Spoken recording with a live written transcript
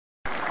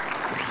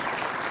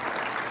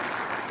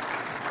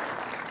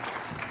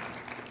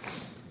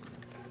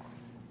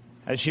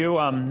As you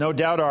no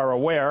doubt are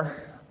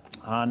aware,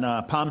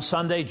 on Palm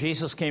Sunday,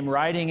 Jesus came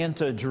riding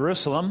into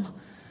Jerusalem,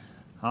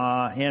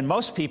 and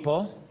most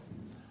people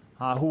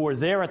who were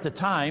there at the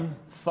time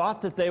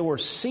thought that they were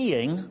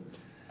seeing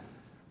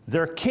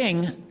their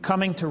king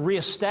coming to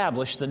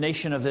reestablish the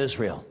nation of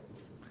Israel.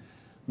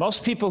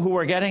 Most people who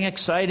were getting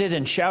excited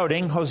and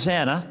shouting,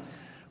 "Hosanna,"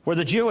 were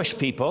the Jewish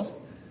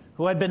people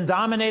who had been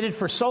dominated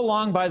for so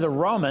long by the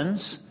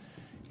Romans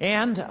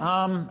and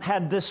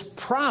had this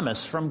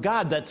promise from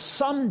God that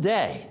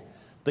someday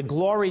the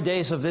glory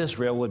days of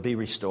Israel would be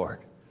restored.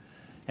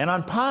 And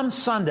on Palm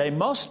Sunday,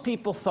 most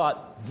people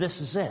thought, this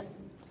is it.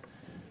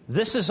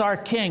 This is our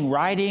king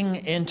riding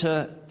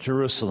into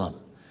Jerusalem.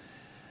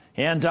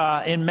 And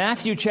in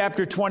Matthew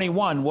chapter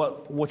 21,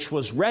 which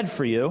was read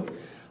for you,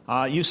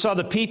 you saw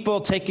the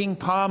people taking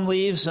palm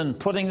leaves and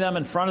putting them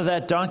in front of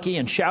that donkey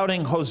and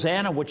shouting,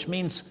 "Hosanna," which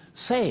means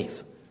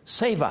save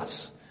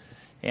us.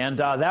 And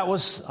that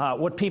was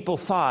what people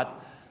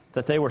thought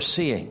that they were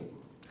seeing.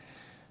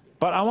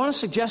 But I want to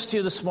suggest to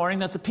you this morning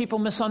that the people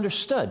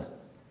misunderstood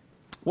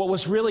what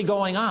was really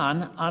going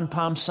on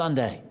Palm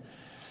Sunday.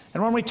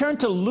 And when we turn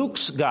to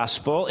Luke's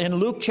gospel, in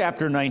Luke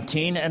chapter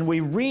 19, and we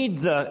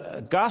read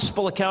the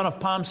gospel account of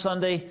Palm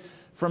Sunday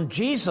from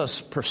Jesus'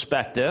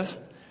 perspective,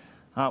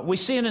 we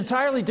see an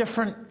entirely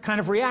different kind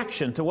of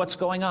reaction to what's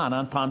going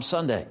on Palm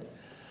Sunday.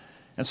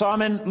 And so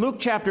I'm in Luke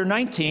chapter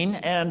 19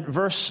 and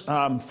verse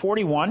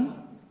 41,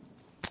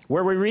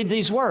 where we read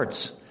these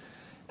words.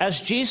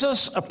 As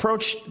Jesus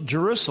approached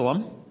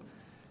Jerusalem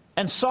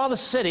and saw the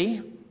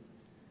city,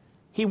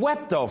 he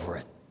wept over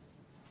it.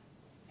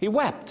 He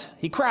wept.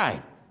 He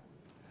cried.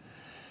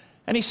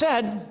 And he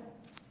said,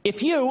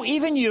 "If you,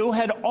 even you,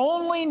 had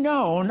only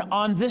known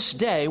on this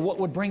day what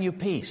would bring you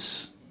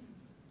peace.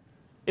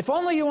 If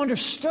only you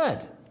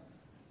understood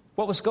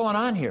what was going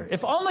on here.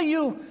 If only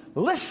you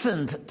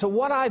listened to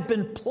what I've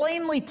been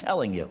plainly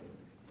telling you.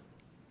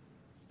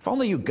 If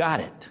only you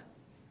got it.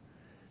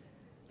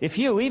 If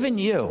you, even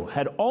you,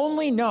 had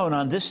only known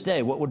on this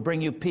day what would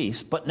bring you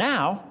peace, but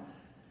now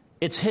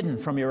it's hidden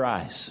from your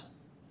eyes.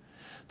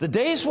 The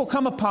days will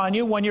come upon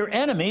you when your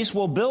enemies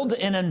will build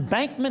an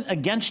embankment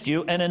against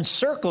you and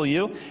encircle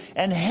you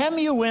and hem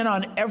you in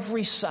on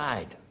every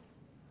side.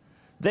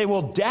 They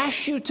will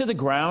dash you to the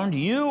ground,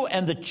 you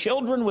and the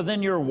children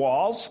within your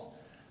walls.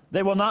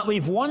 They will not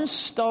leave one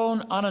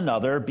stone on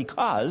another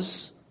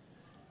because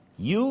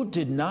you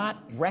did not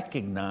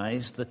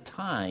recognize the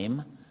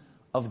time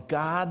of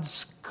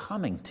God's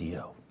coming to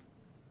you."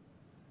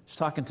 He's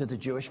talking to the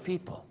Jewish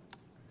people.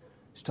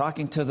 He's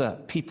talking to the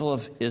people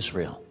of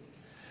Israel.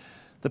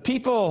 The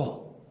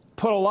people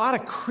put a lot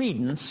of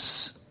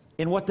credence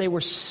in what they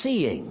were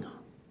seeing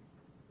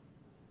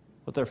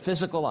with their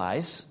physical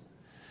eyes.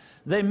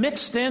 They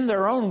mixed in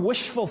their own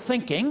wishful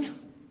thinking.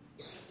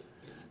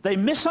 They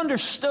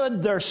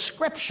misunderstood their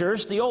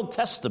scriptures, the Old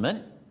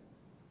Testament,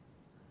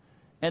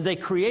 and they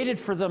created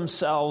for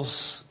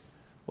themselves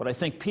what I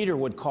think Peter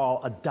would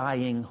call a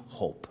dying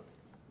hope.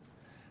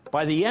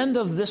 By the end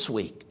of this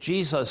week,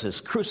 Jesus is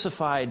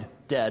crucified,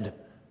 dead,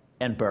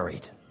 and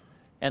buried.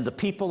 And the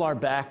people are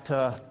back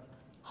to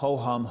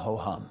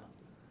ho-hum,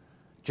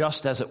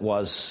 just as it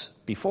was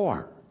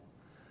before.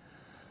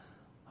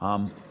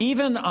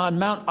 Even on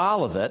Mount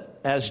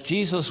Olivet, as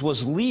Jesus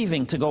was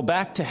leaving to go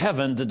back to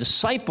heaven, the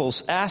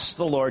disciples asked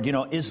the Lord,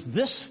 "Is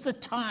this the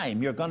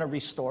time you're going to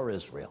restore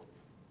Israel?"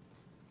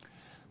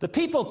 The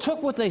people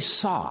took what they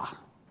saw.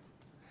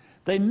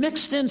 They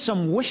mixed in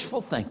some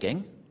wishful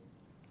thinking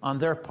on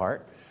their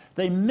part.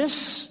 They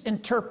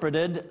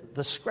misinterpreted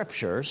the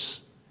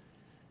scriptures,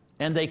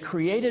 and they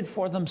created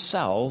for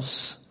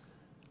themselves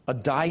a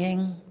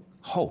dying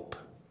hope.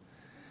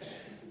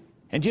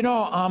 And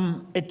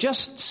it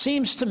just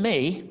seems to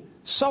me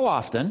so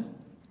often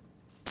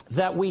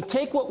that we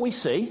take what we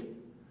see,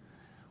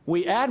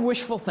 we add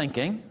wishful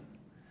thinking,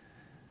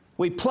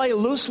 we play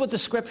loose with the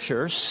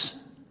scriptures,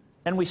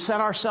 and we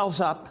set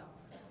ourselves up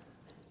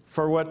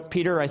for what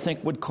Peter, I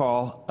think, would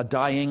call a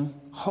dying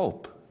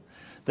hope.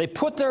 They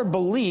put their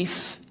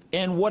belief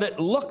in what it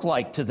looked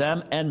like to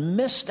them and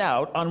missed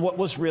out on what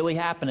was really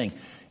happening.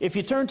 If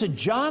you turn to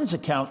John's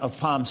account of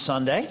Palm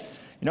Sunday,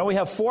 we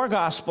have 4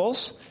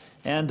 Gospels,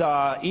 and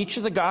each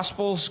of the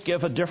Gospels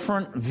give a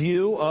different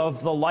view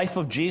of the life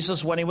of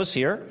Jesus when he was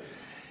here.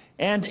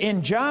 And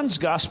in John's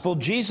Gospel,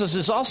 Jesus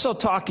is also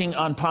talking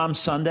on Palm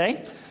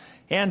Sunday.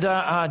 And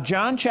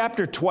John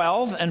chapter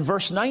 12 and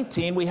verse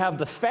 19, we have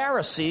the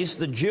Pharisees,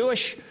 the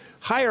Jewish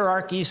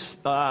hierarchy's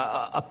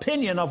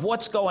opinion of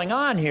what's going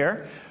on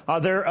here.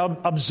 They're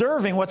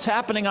observing what's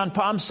happening on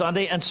Palm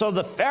Sunday. And so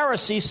the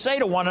Pharisees say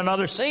to one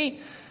another, "See,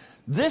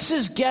 this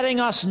is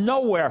getting us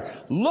nowhere.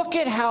 Look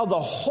at how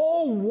the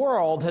whole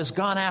world has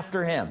gone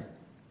after him."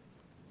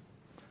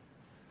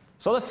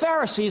 So the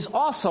Pharisees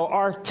also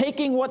are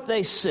taking what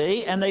they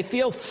see and they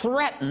feel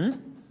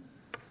threatened.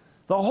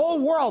 The whole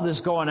world is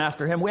going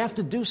after him. We have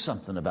to do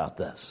something about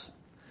this.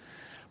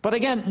 But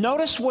again,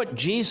 notice what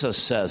Jesus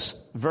says,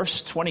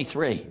 verse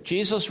 23.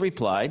 Jesus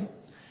replied,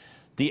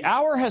 "The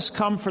hour has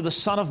come for the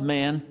Son of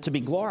Man to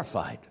be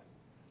glorified.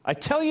 I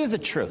tell you the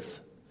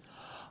truth.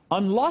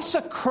 Unless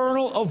a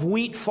kernel of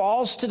wheat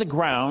falls to the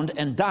ground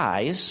and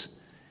dies,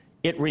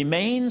 it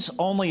remains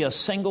only a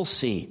single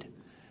seed.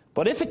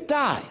 But if it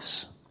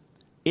dies,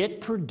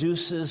 it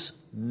produces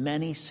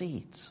many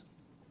seeds.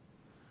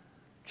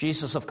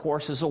 Jesus, of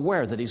course, is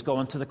aware that he's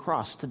going to the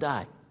cross to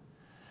die.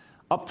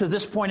 Up to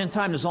this point in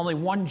time, there's only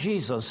one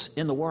Jesus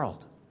in the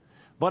world.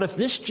 But if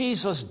this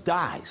Jesus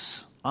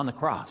dies on the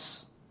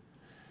cross,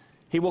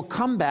 he will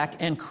come back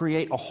and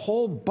create a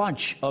whole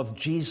bunch of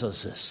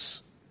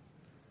Jesuses,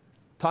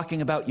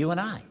 talking about you and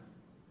I,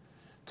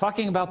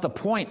 talking about the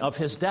point of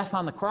his death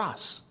on the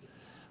cross,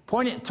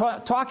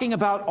 talking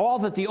about all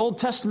that the Old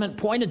Testament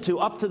pointed to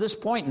up to this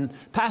point in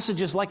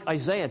passages like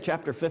Isaiah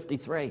chapter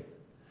 53.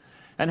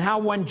 And how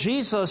when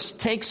Jesus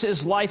takes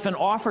his life and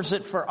offers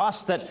it for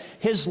us, that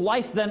his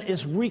life then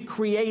is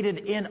recreated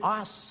in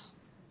us.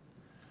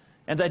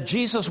 And that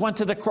Jesus went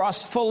to the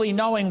cross fully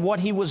knowing what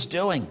he was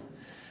doing.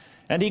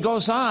 And he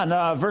goes on,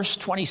 verse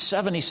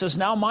 27, he says,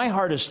 now my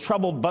heart is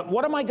troubled, but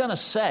what am I going to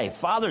say?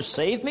 Father,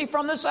 save me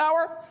from this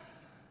hour?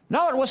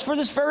 No, it was for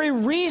this very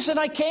reason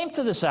I came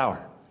to this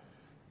hour.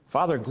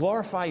 Father,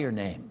 glorify your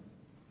name.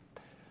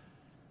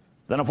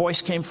 Then a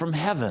voice came from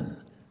heaven.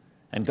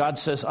 And God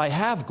says, I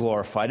have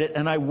glorified it,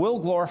 and I will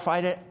glorify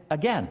it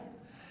again.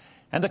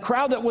 And the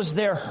crowd that was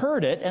there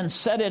heard it and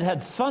said it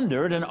had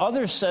thundered, and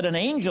others said an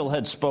angel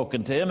had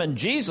spoken to him. And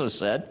Jesus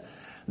said,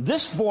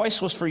 this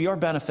voice was for your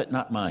benefit,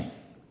 not mine.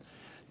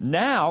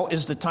 Now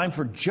is the time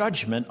for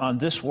judgment on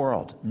this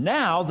world.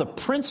 Now the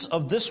prince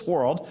of this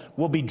world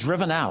will be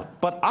driven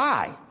out. But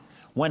I,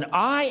 when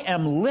I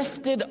am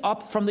lifted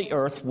up from the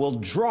earth, will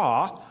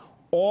draw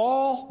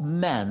all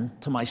men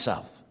to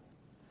myself.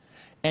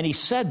 And he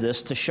said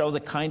this to show the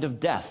kind of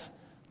death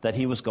that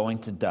he was going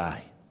to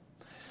die.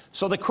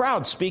 So the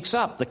crowd speaks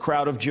up, the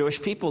crowd of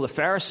Jewish people, the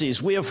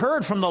Pharisees. We have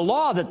heard from the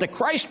law that the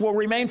Christ will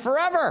remain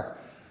forever.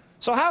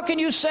 So how can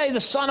you say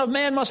the Son of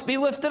Man must be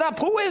lifted up?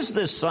 Who is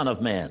this Son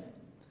of Man?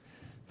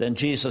 Then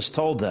Jesus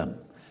told them,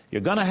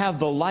 you're going to have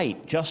the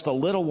light just a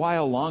little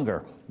while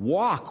longer.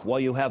 Walk while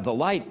you have the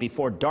light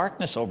before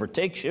darkness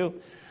overtakes you.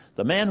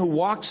 The man who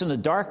walks in the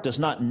dark does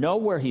not know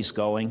where he's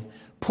going.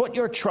 Put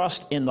your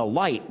trust in the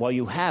light while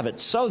you have it,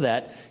 so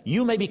that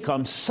you may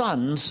become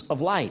sons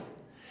of light.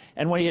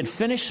 And when he had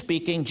finished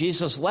speaking,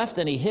 Jesus left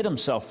and he hid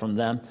himself from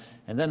them.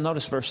 And then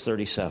notice verse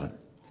 37.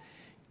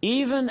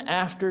 Even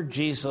after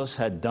Jesus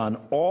had done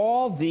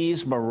all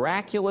these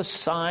miraculous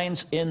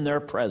signs in their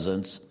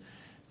presence,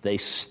 they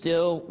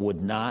still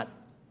would not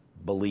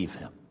believe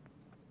him.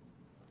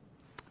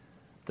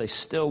 They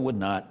still would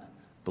not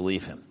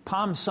believe him.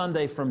 Palm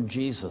Sunday from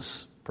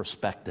Jesus'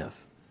 perspective.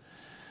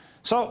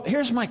 So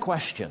here's my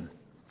question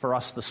for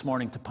us this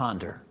morning to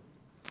ponder.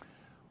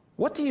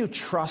 What do you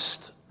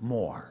trust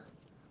more?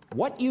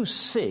 What you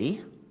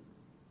see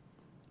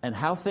and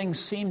how things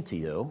seem to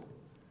you,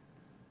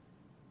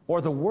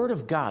 or the Word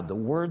of God, the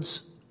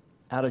words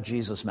out of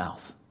Jesus'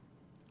 mouth?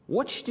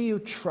 Which do you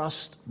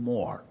trust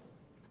more?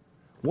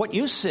 What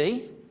you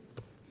see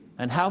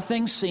and how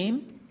things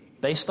seem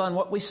based on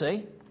what we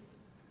see,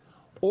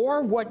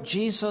 or what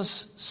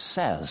Jesus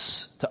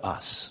says to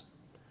us?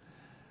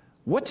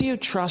 What do you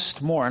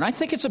trust more? And I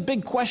think it's a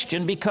big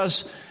question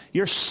because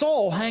your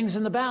soul hangs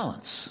in the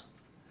balance.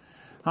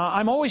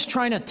 I'm always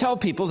trying to tell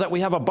people that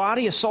we have a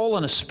body, a soul,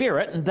 and a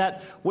spirit, and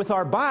that with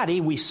our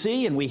body we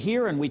see and we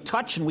hear and we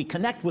touch and we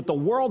connect with the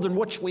world in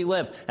which we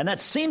live. And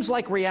that seems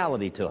like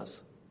reality to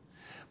us.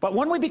 But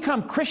when we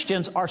become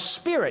Christians, our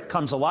spirit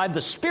comes alive.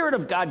 The Spirit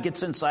of God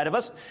gets inside of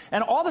us.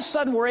 And all of a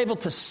sudden we're able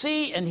to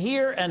see and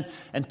hear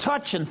and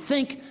touch and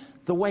think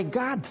the way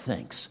God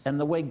thinks and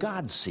the way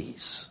God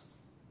sees.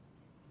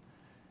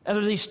 And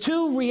there are these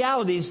two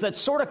realities that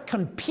sort of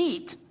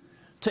compete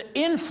to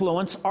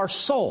influence our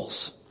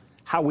souls.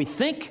 How we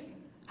think,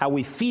 how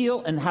we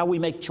feel, and how we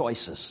make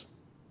choices.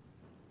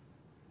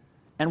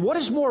 And what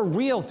is more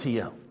real to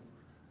you?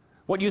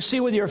 What you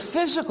see with your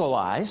physical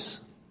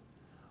eyes,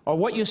 or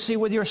what you see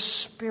with your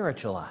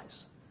spiritual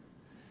eyes?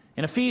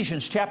 In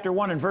Ephesians chapter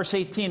 1 and verse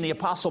 18, the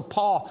Apostle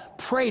Paul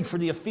prayed for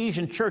the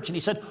Ephesian church, and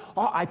he said,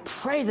 I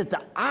pray that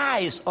the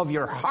eyes of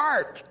your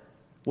heart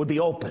would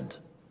be opened,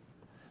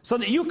 so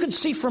that you could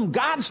see from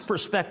God's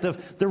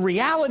perspective the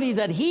reality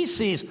that he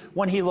sees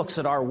when he looks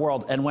at our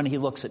world and when he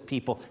looks at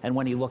people and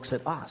when he looks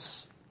at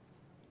us.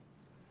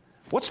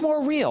 What's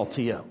more real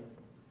to you?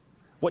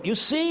 What you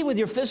see with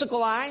your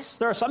physical eyes?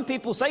 There are some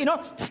people who say,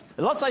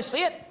 unless I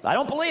see it, I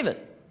don't believe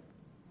it.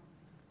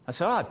 I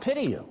say, I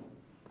pity you.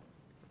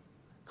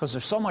 Because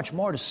there's so much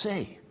more to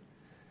see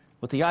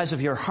with the eyes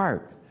of your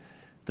heart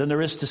than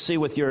there is to see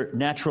with your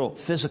natural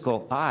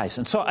physical eyes.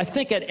 And so I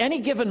think at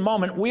any given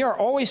moment, we are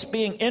always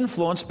being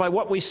influenced by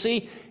what we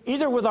see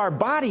either with our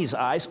body's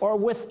eyes or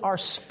with our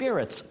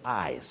spirit's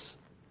eyes.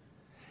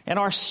 And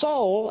our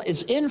soul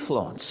is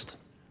influenced.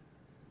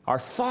 Our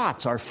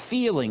thoughts, our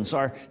feelings,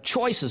 our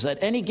choices at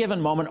any given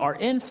moment are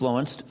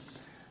influenced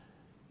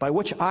by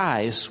which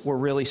eyes we're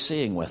really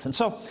seeing with. And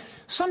so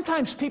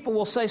sometimes people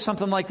will say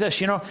something like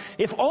this,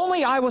 if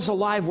only I was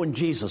alive when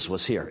Jesus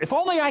was here. If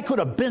only I could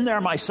have been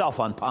there myself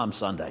on Palm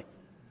Sunday.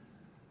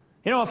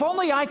 You know, if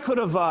only I could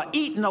have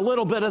eaten a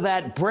little bit of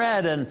that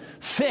bread and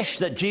fish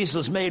that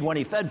Jesus made when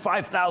he fed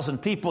 5,000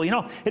 people, you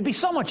know, it'd be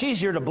so much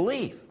easier to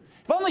believe.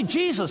 If only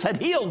Jesus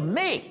had healed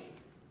me.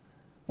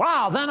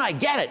 Wow, then I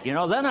get it, you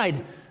know, then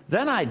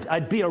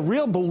I'd be a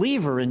real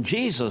believer in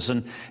Jesus.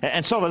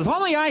 And so if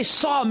only I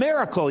saw a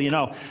miracle, you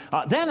know,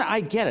 then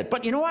I get it.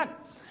 But you know what?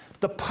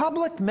 The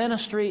public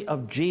ministry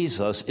of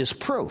Jesus is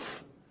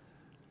proof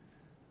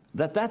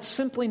that that's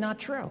simply not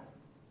true.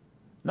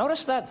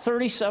 Notice that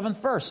 37th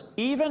verse.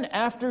 Even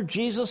after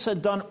Jesus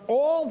had done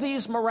all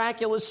these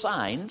miraculous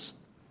signs,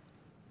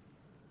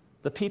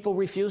 the people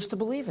refused to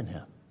believe in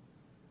him.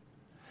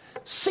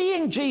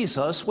 Seeing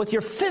Jesus with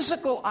your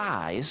physical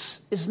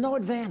eyes is no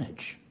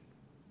advantage.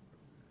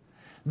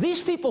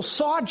 These people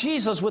saw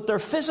Jesus with their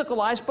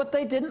physical eyes, but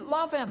they didn't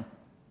love him.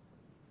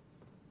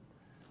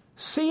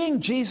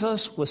 Seeing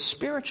Jesus with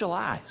spiritual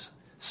eyes,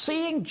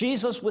 seeing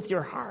Jesus with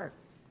your heart,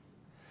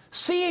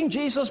 seeing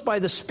Jesus by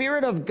the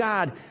Spirit of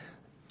God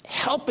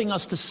helping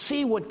us to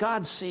see what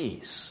God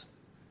sees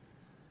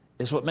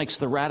is what makes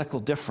the radical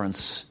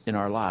difference in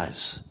our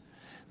lives.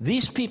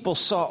 These people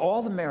saw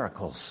all the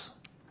miracles.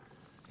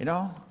 You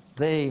know,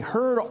 they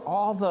heard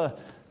all the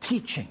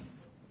teaching.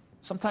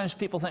 Sometimes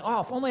people think,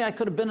 oh, if only I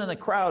could have been in the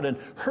crowd and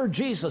heard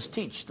Jesus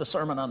teach the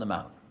Sermon on the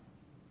Mount.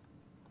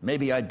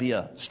 Maybe I'd be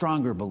a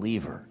stronger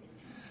believer.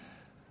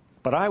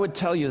 But I would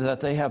tell you that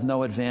they have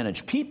no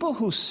advantage. People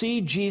who see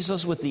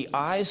Jesus with the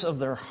eyes of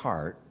their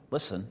heart,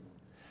 listen,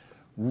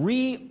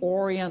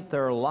 reorient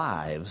their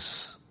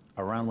lives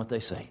around what they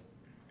say.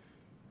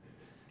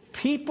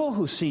 People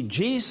who see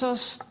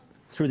Jesus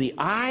through the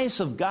eyes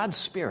of God's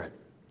Spirit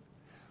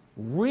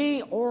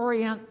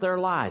reorient their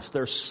lives,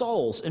 their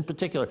souls in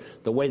particular,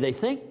 the way they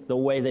think, the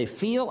way they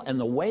feel, and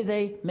the way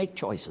they make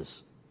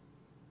choices.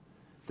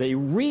 They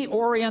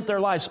reorient their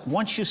lives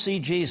once you see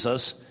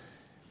Jesus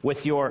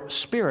with your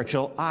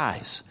spiritual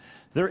eyes.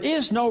 There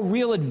is no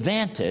real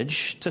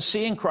advantage to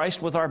seeing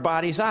Christ with our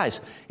body's eyes.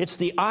 It's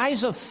the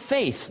eyes of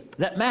faith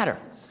that matter.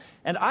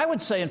 And I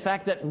would say, in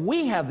fact, that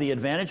we have the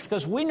advantage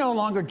because we no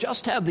longer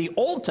just have the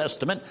Old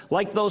Testament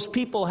like those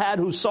people had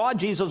who saw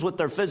Jesus with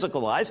their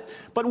physical eyes,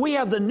 but we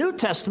have the New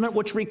Testament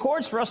which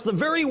records for us the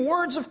very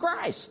words of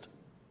Christ.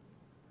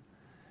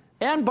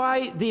 And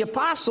by the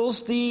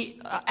apostles,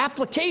 the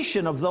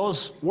application of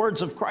those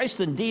words of Christ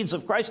and deeds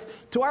of Christ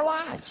to our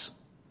lives.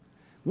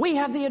 We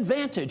have the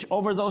advantage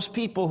over those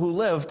people who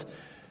lived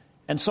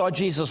and saw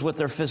Jesus with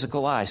their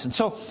physical eyes. And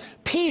so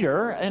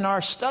Peter, in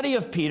our study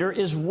of Peter,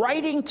 is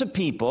writing to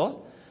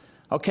people,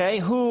 okay,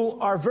 who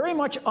are very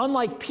much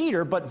unlike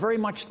Peter, but very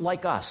much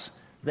like us.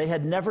 They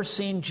had never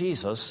seen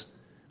Jesus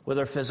with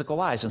their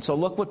physical eyes. And so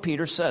look what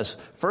Peter says.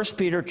 1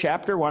 Peter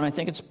chapter 1, I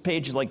think it's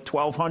page like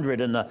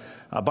 1200 in the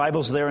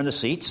Bibles there in the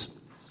seats.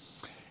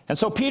 And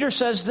so Peter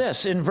says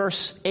this in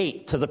verse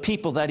 8 to the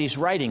people that he's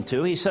writing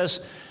to. He says,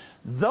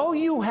 though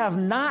you have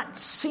not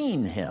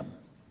seen him,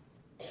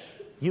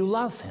 you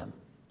love him.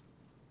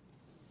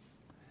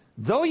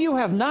 Though you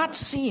have not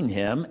seen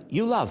him,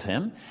 you love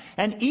him.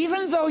 And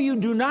even though you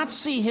do not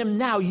see him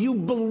now, you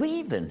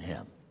believe in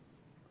him.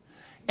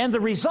 And the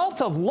result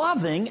of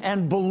loving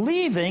and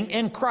believing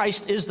in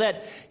Christ is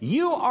that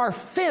you are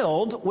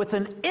filled with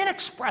an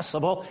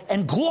inexpressible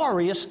and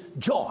glorious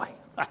joy.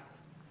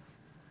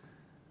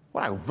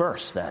 What a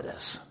verse that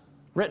is.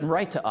 Written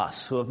right to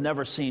us who have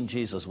never seen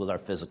Jesus with our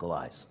physical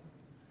eyes.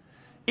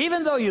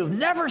 Even though you've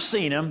never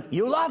seen him,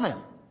 you love him.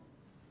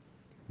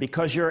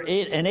 Because you're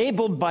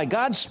enabled by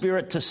God's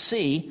Spirit to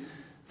see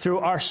through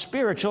our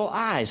spiritual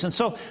eyes. And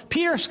so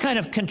Peter's kind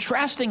of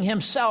contrasting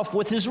himself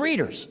with his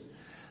readers.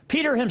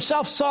 Peter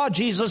himself saw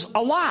Jesus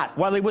a lot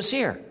while he was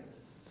here.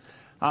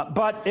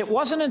 But it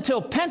wasn't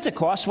until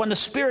Pentecost, when the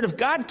Spirit of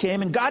God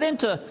came and got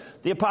into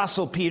the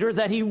Apostle Peter,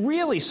 that he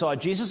really saw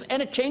Jesus,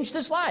 and it changed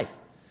his life.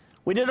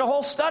 We did a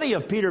whole study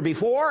of Peter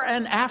before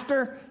and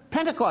after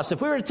Pentecost.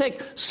 If we were to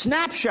take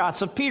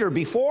snapshots of Peter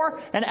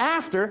before and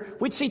after,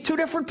 we'd see two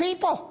different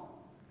people.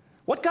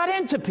 What got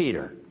into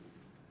Peter?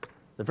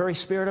 The very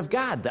Spirit of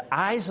God. The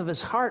eyes of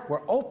his heart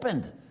were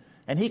opened,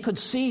 and he could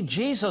see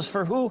Jesus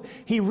for who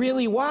he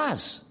really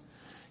was.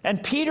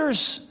 And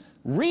Peter's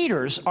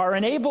readers are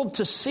enabled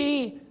to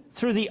see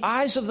through the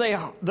eyes of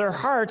their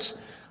hearts,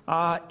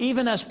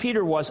 even as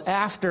Peter was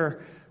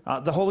after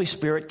the Holy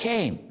Spirit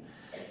came.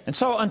 And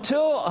so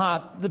until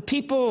the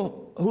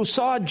people who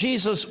saw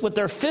Jesus with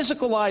their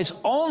physical eyes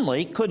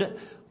only could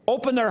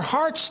open their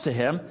hearts to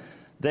him,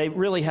 they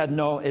really had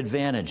no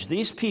advantage.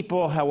 These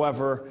people,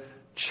 however,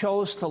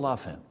 chose to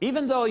love him.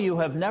 Even though you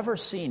have never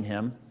seen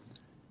him,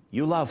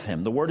 you love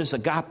him. The word is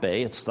agape.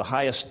 It's the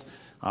highest,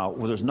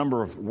 there's a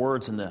number of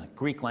words in the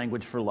Greek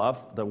language for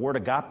love. The word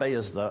agape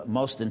is the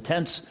most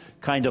intense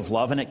kind of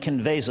love, and it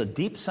conveys a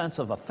deep sense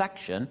of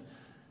affection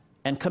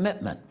and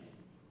commitment.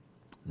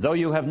 Though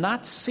you have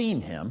not seen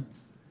him,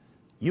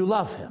 you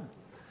love him.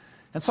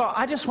 And so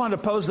I just wanted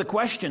to pose the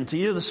question to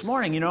you this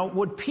morning,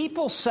 would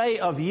people say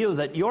of you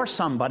that you're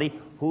somebody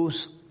who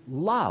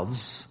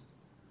loves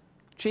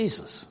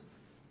Jesus?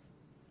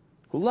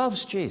 Who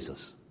loves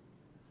Jesus?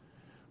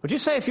 Would you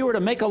say if you were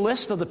to make a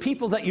list of the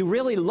people that you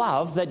really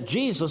love, that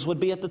Jesus would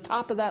be at the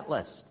top of that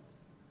list?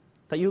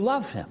 That you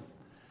love him?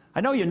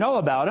 I know you know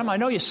about him. I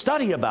know you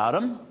study about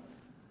him.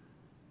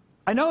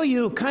 I know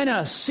you kind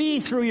of see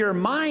through your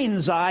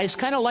mind's eyes,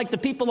 kind of like the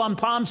people on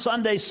Palm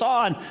Sunday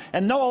saw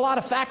and know a lot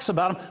of facts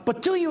about him.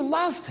 But do you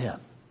love him?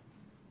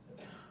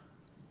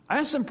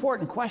 That's an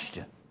important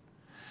question.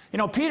 You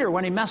know, Peter,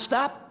 when he messed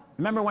up,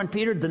 remember when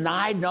Peter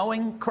denied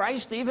knowing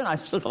Christ even? I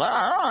said,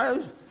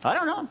 I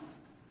don't know.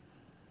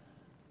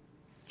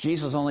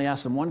 Jesus only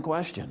asked him one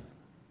question.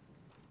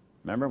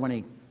 Remember when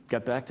he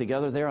got back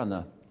together there on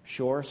the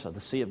shores of the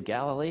Sea of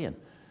Galilee?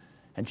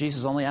 And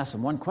Jesus only asked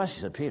him one question.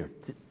 He said, Peter,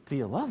 do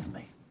you love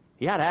me?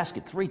 He had to ask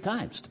it 3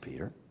 times to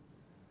Peter.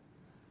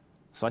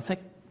 So I think,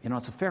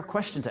 it's a fair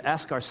question to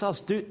ask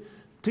ourselves. Do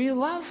you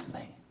love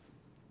me?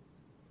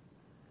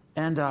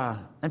 And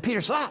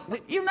Peter said,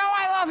 you know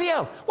I love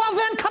you. Well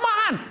then, come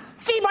on,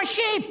 feed my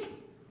sheep.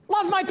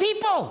 Love my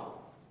people.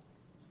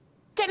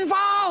 Get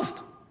involved.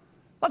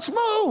 Let's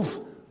move.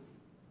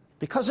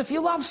 Because if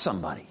you love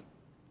somebody,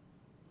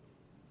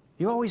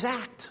 you always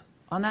act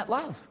on that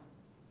love.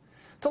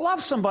 To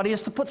love somebody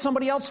is to put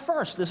somebody else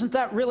first. Isn't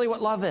that really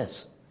what love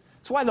is?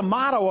 That's why the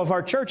motto of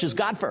our church is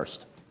God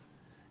first.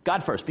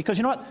 God first. Because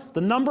you know what?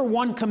 The number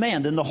one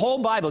command in the whole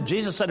Bible,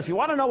 Jesus said, if you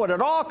want to know what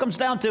it all comes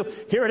down to,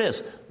 here it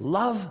is.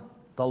 Love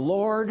the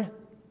Lord,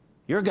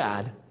 your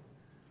God,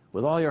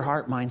 with all your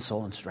heart, mind,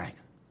 soul, and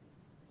strength.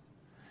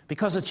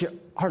 Because it's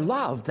our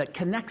love that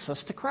connects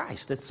us to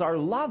Christ. It's our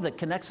love that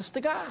connects us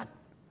to God.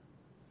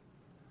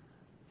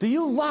 Do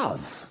you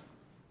love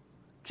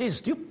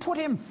Jesus? Do you put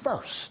him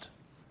first?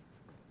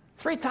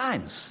 3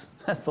 times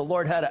the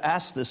Lord had to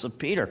ask this of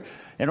Peter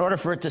in order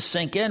for it to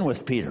sink in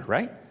with Peter,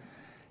 right?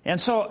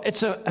 And so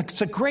it's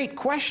a great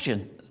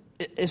question.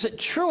 Is it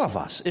true of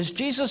us? Is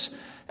Jesus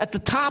at the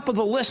top of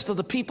the list of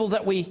the people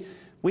that we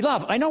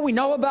love? I know we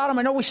know about him.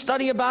 I know we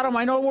study about him.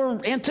 I know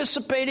we're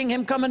anticipating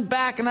him coming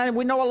back, and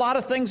we know a lot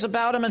of things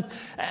about him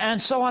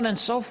and so on and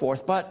so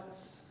forth. But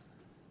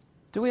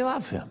do we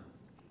love him?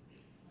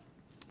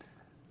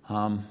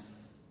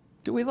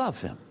 Do we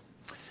love him?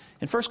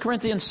 In 1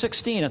 Corinthians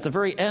 16, at the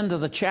very end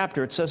of the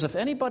chapter, it says, if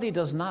anybody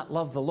does not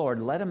love the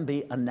Lord, let him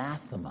be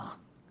anathema.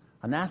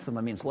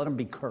 Anathema means let him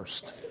be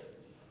cursed.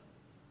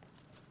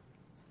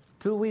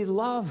 Do we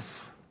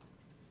love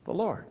the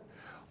Lord?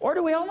 Or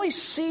do we only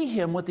see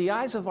him with the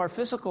eyes of our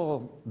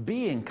physical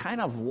being, kind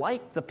of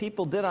like the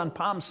people did on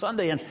Palm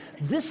Sunday, and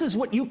this is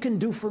what you can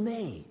do for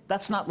me?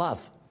 That's not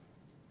love.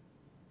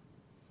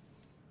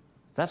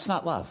 That's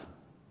not love.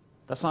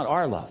 That's not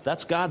our love.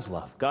 That's God's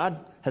love.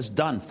 God has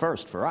done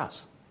first for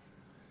us.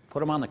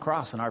 Put him on the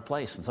cross in our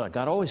place. And so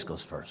God always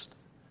goes first.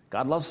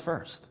 God loves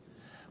first.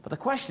 But the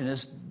question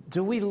is,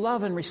 do we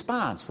love in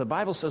response? The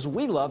Bible says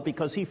we love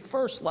because he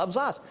first loves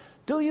us.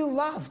 Do you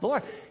love the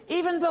Lord?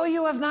 Even though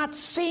you have not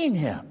seen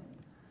him,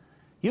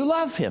 you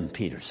love him,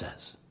 Peter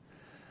says.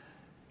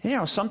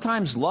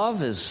 Sometimes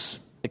love is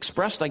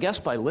expressed, I guess,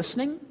 by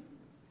listening,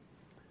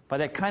 by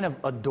that kind of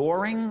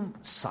adoring,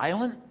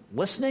 silent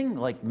listening,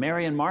 like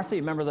Mary and Martha.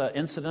 You remember the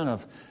incident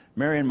of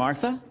Mary and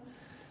Martha?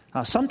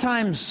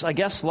 Sometimes, I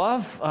guess,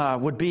 love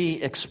would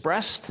be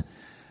expressed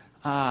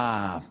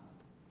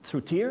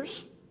through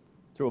tears,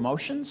 through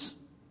emotions,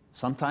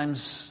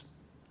 sometimes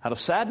out of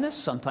sadness,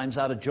 sometimes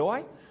out of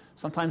joy,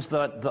 sometimes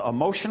the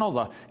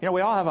emotional,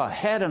 we all have a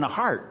head and a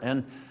heart,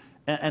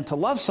 and to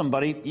love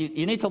somebody,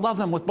 you need to love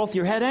them with both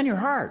your head and your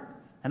heart.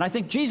 And I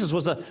think Jesus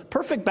was a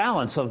perfect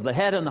balance of the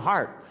head and the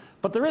heart.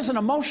 But there is an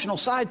emotional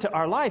side to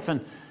our life,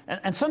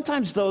 and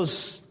sometimes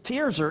those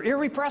tears are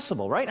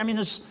irrepressible, right? I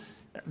mean,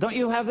 don't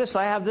you have this?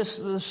 I have this.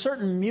 There's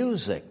certain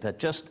music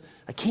that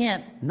I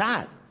can't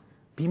not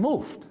be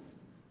moved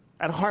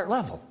at a heart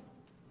level.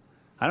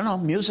 I don't know.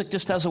 Music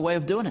just has a way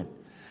of doing it.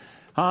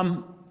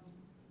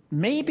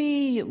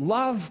 Maybe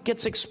love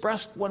gets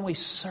expressed when we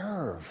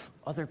serve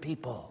other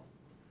people,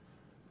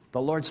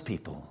 the Lord's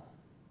people.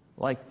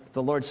 Like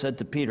the Lord said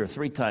to Peter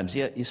 3 times,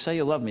 you say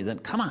you love me, then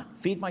come on,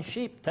 feed my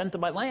sheep, tend to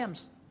my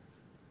lambs,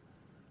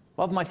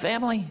 love my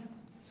family.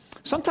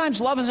 Sometimes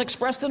love is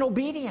expressed in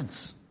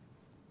obedience.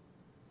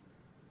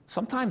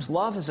 Sometimes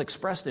love is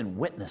expressed in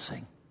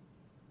witnessing.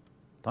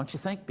 Don't you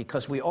think?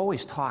 Because we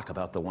always talk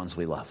about the ones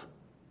we love.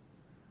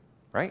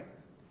 Right?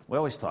 We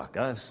always talk.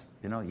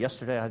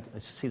 Yesterday I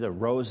see the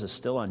rose is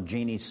still on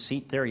Jeannie's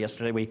seat there.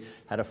 Yesterday we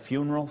had a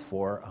funeral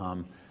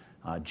for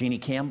Jeannie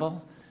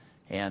Campbell.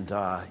 And,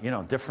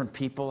 different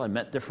people. I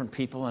met different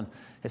people. And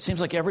it seems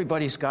like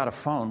everybody's got a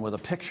phone with a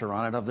picture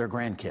on it of their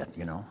grandkid,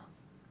 We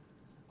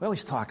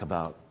always talk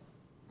about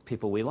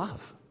people we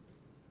love.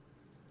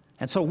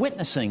 And so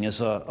witnessing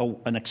is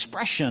an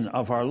expression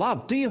of our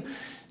love. Do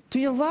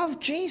you love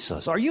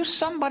Jesus? Are you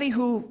somebody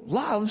who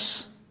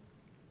loves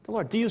the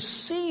Lord? Do you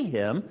see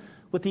him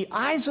with the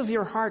eyes of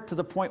your heart to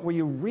the point where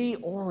you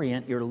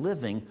reorient your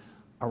living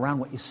around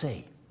what you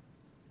see?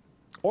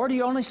 Or do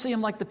you only see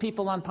him like the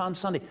people on Palm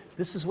Sunday?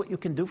 This is what you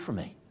can do for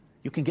me.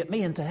 You can get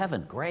me into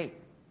heaven. Great.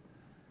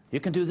 You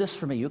can do this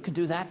for me. You can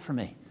do that for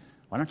me.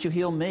 Why don't you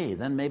heal me?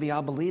 Then maybe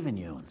I'll believe in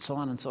you, and so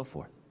on and so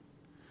forth.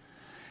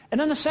 And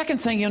then the second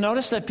thing you'll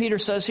notice that Peter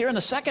says here in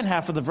the second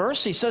half of the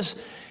verse, he says,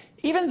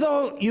 even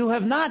though you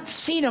have not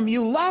seen him,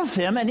 you love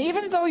him, and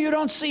even though you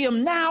don't see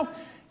him now,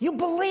 you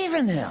believe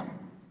in him.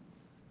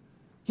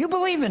 You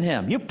believe in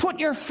him. You put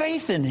your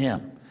faith in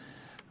him.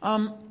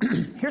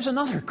 Here's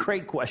another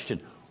great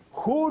question.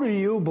 Who do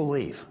you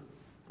believe?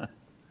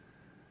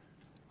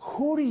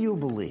 Who do you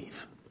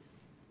believe?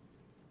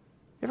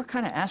 You ever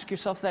kind of ask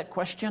yourself that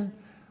question?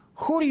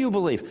 Who do you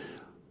believe?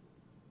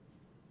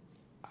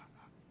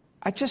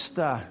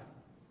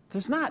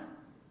 There's not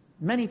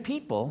many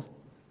people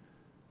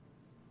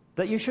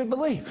that you should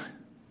believe.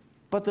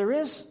 But there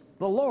is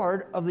the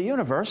Lord of the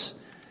universe,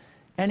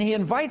 and he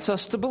invites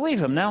us to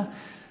believe him. Now,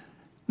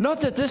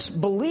 note that this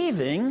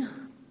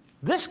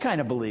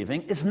kind of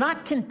believing, is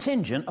not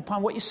contingent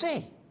upon what you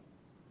see.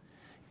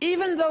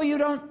 Even though you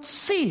don't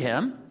see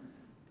him,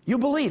 you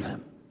believe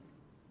him.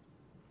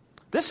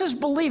 This is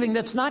believing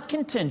that's not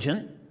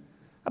contingent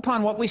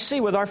upon what we see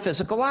with our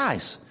physical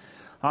eyes.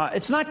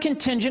 It's not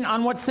contingent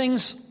on what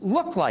things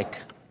look like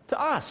to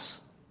us.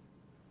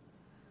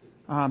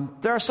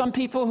 There are some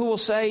people who will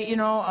say,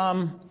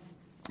 I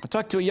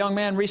talked to a young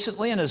man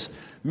recently, and his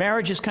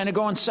marriage is kind of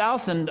going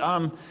south, and,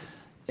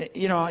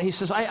 he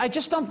says, I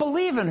just don't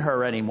believe in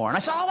her anymore. And I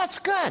said, oh, that's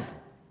good.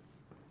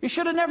 You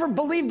should have never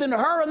believed in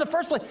her in the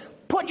first place.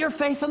 Put your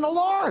faith in the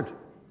Lord.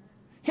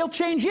 He'll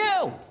change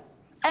you,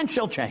 and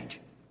she'll change.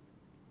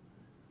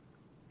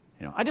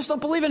 I just don't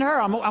believe in her.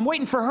 I'm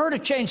waiting for her to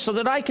change so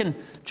that I can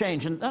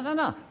change. And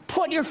no.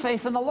 Put your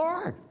faith in the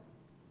Lord.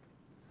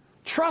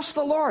 Trust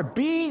the Lord.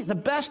 Be the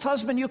best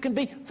husband you can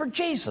be for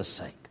Jesus'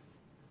 sake.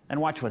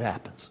 And watch what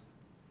happens.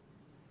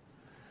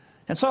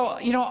 And so,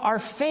 our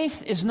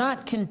faith is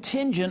not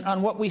contingent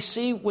on what we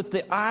see with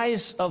the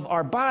eyes of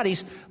our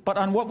bodies, but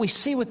on what we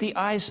see with the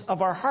eyes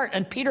of our heart.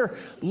 And Peter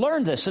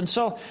learned this. And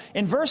so,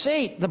 in verse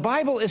 8, the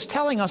Bible is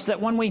telling us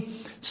that when we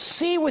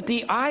see with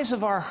the eyes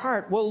of our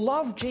heart, we'll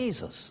love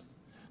Jesus.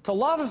 To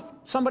love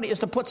somebody is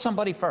to put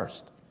somebody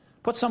first.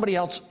 Put somebody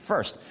else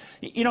first.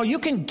 You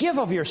can give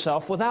of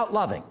yourself without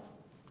loving.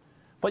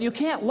 But you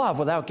can't love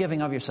without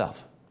giving of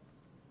yourself.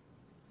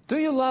 Do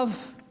you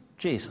love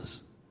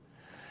Jesus?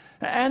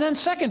 And then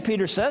second,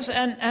 Peter says,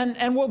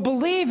 and we'll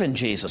believe in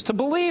Jesus. To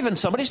believe in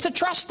somebody is to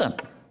trust him,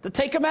 to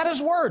take him at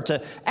his word,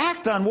 to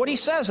act on what he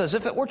says as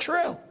if it were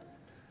true.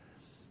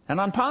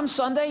 And on Palm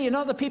Sunday,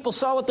 the people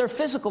saw with their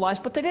physical eyes,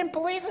 but they didn't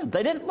believe him.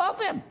 They didn't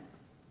love him.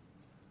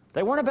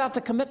 They weren't about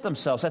to commit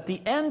themselves. At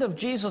the end of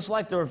Jesus'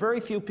 life, there were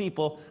very few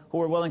people who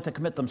were willing to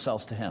commit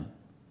themselves to him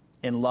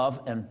in love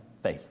and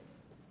faith.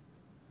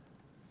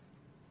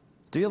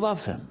 Do you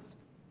love him?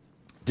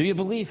 Do you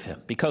believe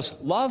him? Because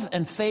love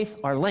and faith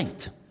are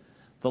linked.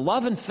 The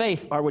love and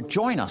faith are what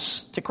join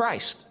us to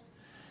Christ.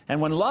 And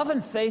when love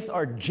and faith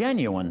are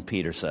genuine,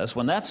 Peter says,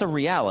 when that's a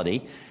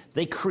reality,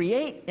 they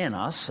create in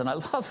us, and I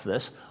love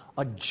this,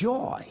 a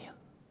joy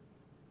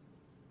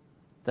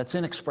that's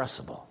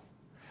inexpressible.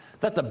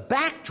 That the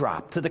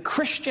backdrop to the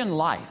Christian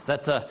life,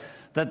 what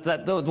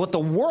the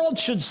world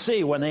should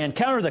see when they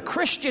encounter the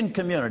Christian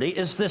community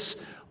is this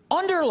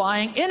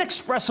underlying,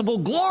 inexpressible,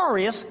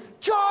 glorious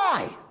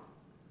joy.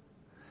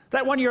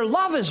 That when your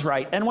love is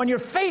right and when your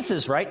faith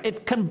is right,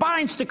 it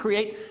combines to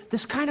create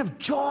this kind of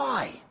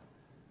joy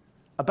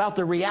about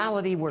the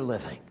reality we're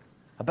living,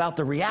 about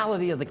the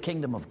reality of the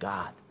kingdom of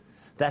God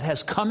that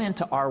has come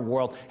into our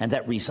world and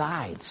that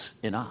resides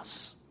in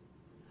us.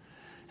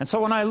 And so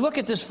when I look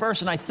at this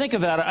verse and I think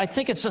about it, I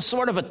think it's a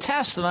sort of a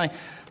test. And I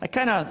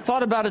kind of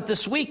thought about it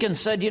this week and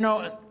said,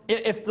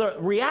 if the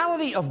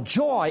reality of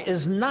joy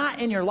is not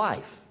in your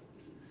life,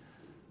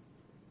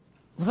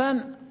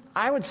 then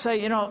I would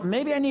say,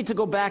 maybe I need to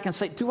go back and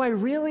say, do I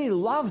really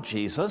love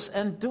Jesus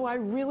and do I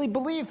really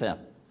believe him?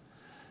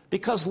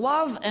 Because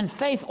love and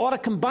faith ought to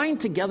combine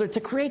together to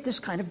create this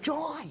kind of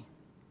joy.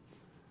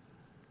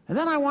 And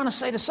then I want to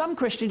say to some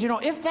Christians,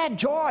 if that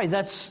joy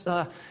that's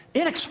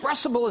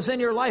inexpressible is in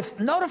your life,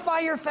 notify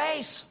your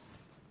face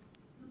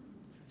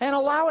and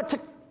allow it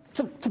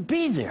to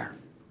be there.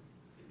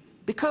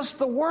 Because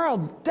the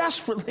world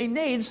desperately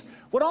needs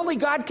what only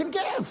God can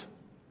give.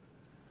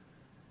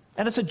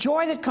 And it's a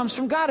joy that comes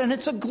from God, and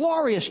it's a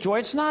glorious joy.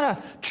 It's not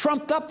a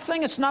trumped-up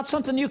thing. It's not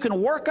something you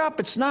can work up.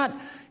 It's not,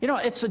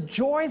 it's a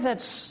joy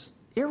that's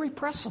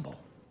irrepressible,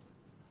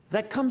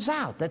 that comes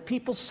out, that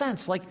people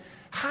sense. Like,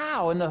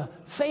 how in the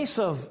face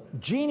of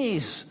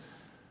Jeannie's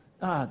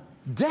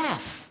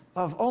death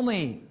of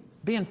only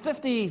being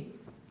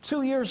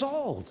 52 years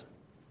old,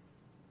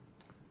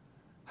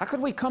 how could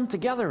we come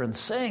together and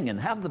sing and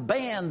have the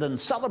band and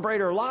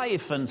celebrate her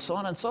life and so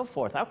on and so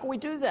forth? How can we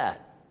do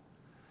that?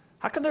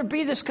 How can there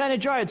be this kind of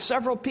joy? I had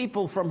several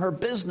people from her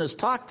business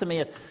talk to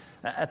me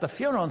at the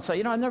funeral and say,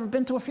 I've never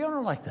been to a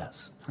funeral like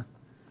this.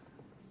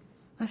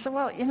 I said,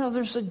 well,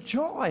 there's a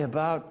joy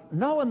about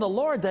knowing the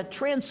Lord that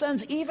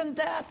transcends even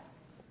death.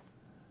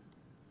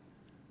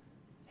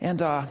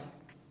 And I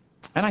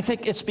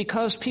think it's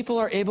because people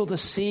are able to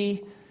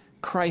see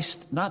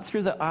Christ not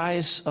through the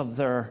eyes of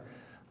their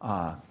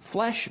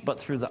flesh,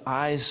 but through the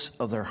eyes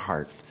of their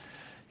heart.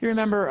 You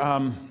remember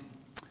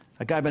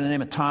a guy by the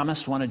name of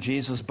Thomas, one of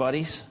Jesus'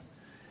 buddies?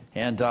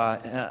 And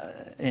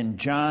in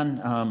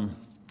John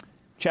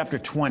chapter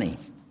 20,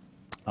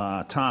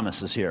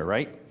 Thomas is here,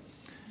 right?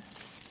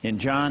 In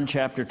John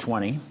chapter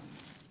 20,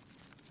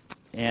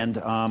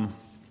 and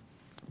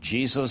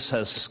Jesus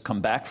has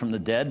come back from the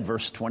dead,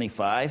 verse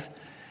 25.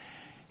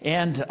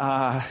 And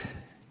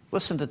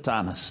listen to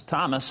Thomas.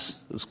 Thomas,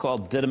 who's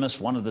called Didymus,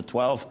 one of the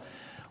 12,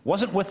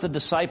 wasn't with the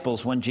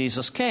disciples when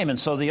Jesus came. And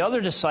so the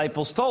other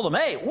disciples told him,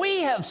 "Hey,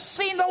 we have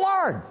seen the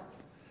Lord."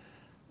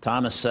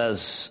 Thomas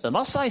says,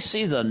 "Unless I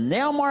see the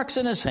nail marks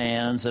in his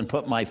hands and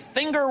put my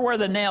finger where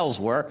the nails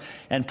were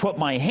and put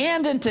my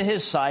hand into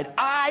his side,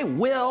 I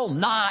will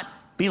not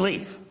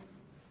believe."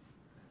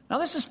 Now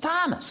this is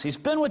Thomas. He's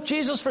been with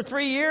Jesus for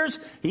 3 years.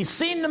 He's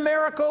seen the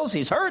miracles.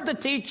 He's heard the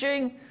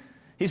teaching.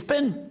 He's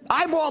been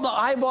eyeball to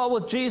eyeball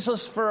with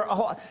Jesus for a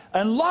whole...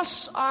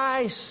 Unless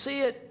I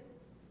see it.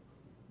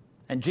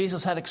 And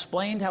Jesus had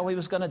explained how he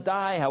was going to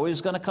die, how he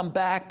was going to come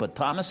back, but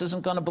Thomas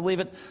isn't going to believe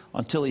it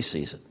until he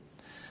sees it.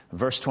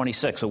 Verse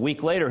 26, a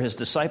week later, his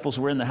disciples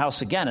were in the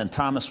house again, and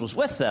Thomas was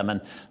with them.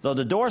 And though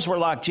the doors were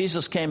locked,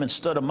 Jesus came and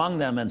stood among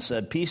them and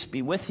said, "Peace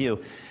be with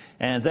you."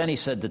 And then he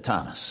said to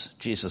Thomas,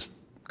 Jesus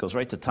goes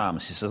right to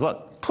Thomas. He says,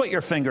 "Look, put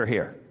your finger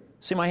here.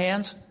 See my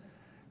hands?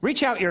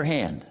 Reach out your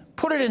hand.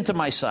 Put it into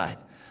my side.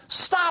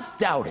 Stop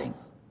doubting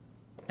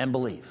and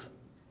believe."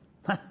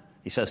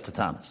 He says to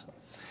Thomas.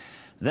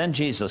 Then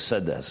Jesus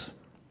said this,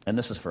 and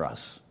this is for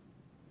us.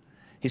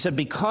 He said,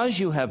 "Because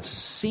you have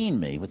seen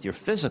me with your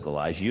physical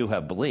eyes, you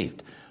have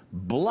believed.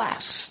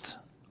 Blessed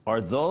are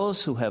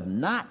those who have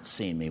not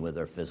seen me with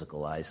their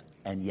physical eyes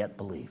and yet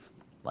believe,"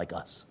 like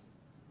us.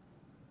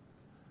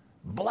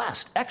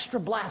 Blessed, extra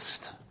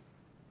blessed,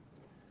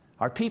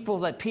 are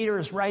people that Peter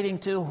is writing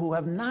to who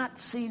have not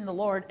seen the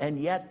Lord and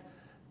yet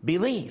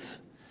believe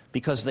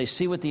because they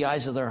see with the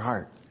eyes of their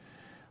heart.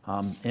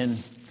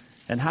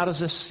 And how does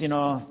this,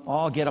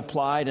 all get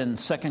applied in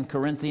 2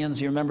 Corinthians?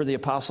 You remember the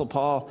Apostle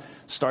Paul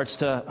starts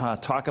to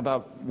talk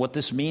about what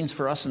this means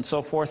for us and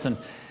so forth.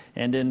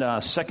 And in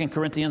 2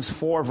 Corinthians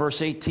 4,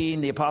 verse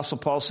 18, the Apostle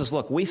Paul says,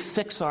 "Look, we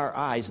fix our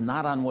eyes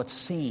not on what's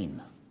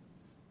seen."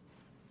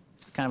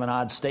 Kind of an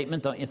odd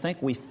statement, don't you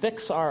think? We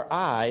fix our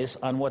eyes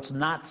on what's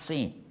not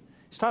seen.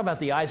 He's talking about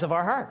the eyes of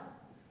our heart.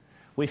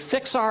 We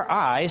fix our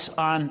eyes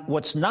on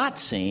what's not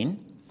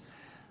seen,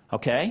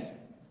 okay?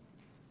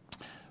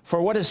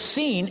 For what is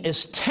seen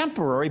is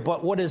temporary,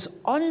 but what is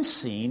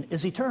unseen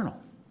is eternal.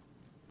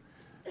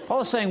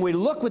 Paul is saying we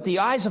look with the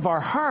eyes of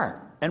our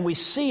heart and we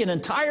see an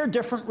entire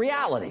different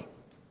reality.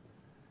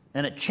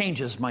 And it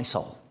changes my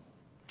soul,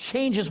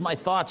 changes my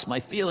thoughts, my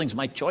feelings,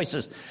 my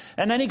choices.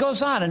 And then he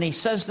goes on and he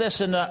says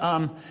this in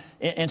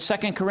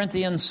 2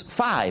 Corinthians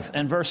 5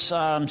 and verse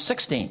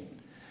 16.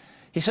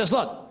 He says,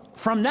 "Look,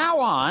 from now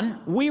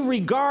on, we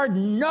regard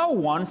no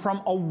one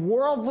from a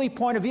worldly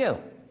point of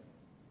view."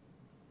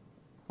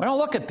 We don't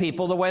look at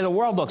people the way the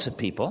world looks at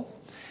people.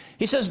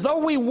 He says, "Though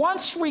we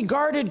once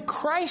regarded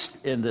Christ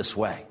in this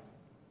way."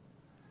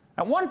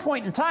 At one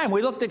point in time,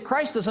 we looked at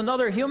Christ as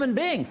another human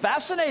being,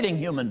 fascinating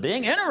human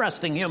being,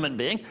 interesting human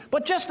being,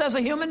 but just as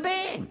a human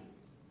being.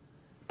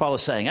 Paul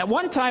is saying, at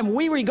one time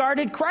we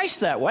regarded Christ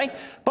that way,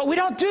 but we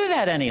don't do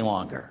that any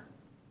longer.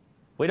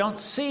 We don't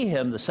see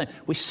him the same.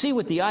 We see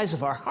with the eyes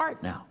of our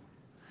heart now.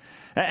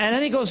 And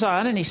then he goes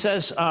on and he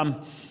says,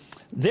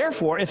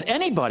 "Therefore, if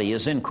anybody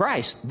is in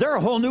Christ, they're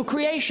a whole new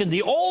creation.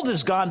 The old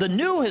is gone, the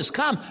new has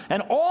come.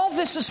 And all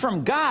this is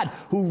from God,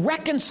 who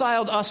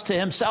reconciled us to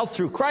himself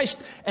through Christ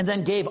and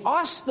then gave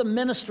us the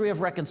ministry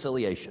of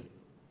reconciliation."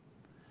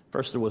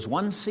 First there was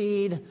one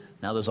seed,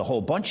 now there's a whole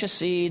bunch of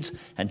seeds.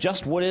 And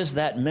just what is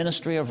that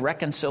ministry of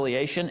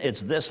reconciliation?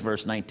 It's this,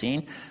 verse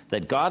 19,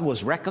 that God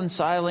was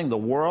reconciling the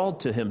world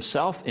to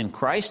himself in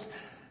Christ,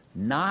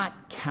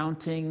 not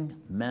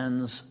counting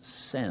men's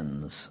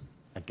sins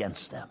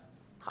against them.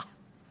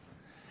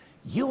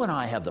 You and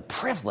I have the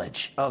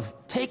privilege of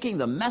taking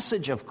the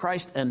message of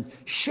Christ and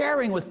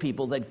sharing with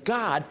people that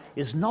God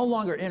is no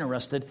longer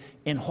interested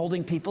in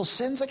holding people's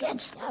sins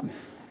against them.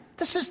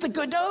 This is the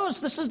good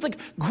news. This is the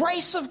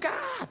grace of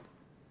God.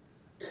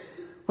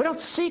 We don't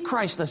see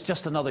Christ as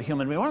just another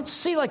human being. We don't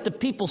see like the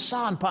people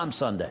saw on Palm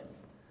Sunday.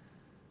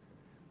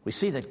 We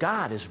see that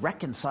God is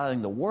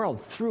reconciling the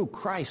world through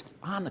Christ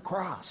on the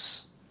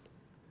cross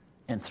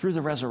and through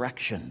the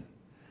resurrection.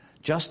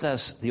 Just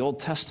as the Old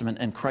Testament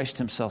and Christ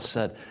himself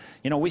said.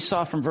 We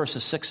saw from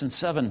verses 6 and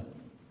 7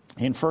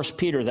 in 1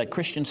 Peter that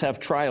Christians have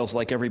trials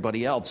like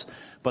everybody else,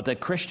 but that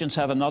Christians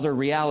have another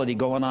reality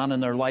going on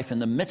in their life in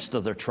the midst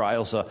of their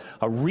trials, a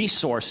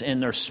resource in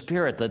their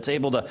spirit that's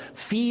able to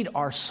feed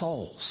our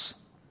souls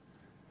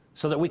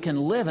so that we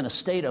can live in a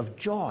state of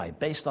joy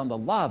based on the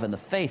love and the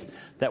faith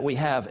that we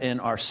have in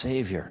our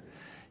Savior.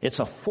 It's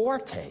a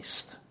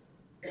foretaste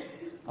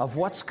of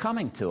what's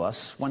coming to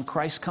us when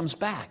Christ comes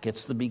back.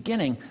 It's the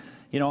beginning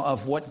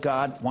of what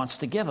God wants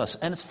to give us.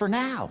 And it's for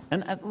now.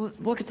 And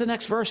look at the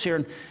next verse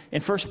here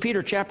in 1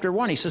 Peter chapter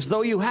 1. He says,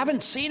 "Though you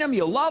haven't seen him,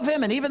 you love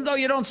him. And even though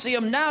you don't see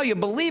him now, you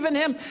believe in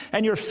him.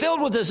 And you're filled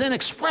with his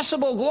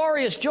inexpressible,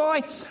 glorious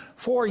joy.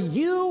 For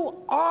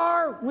you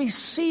are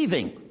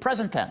receiving,"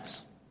 present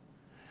tense,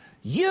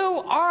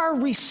 You are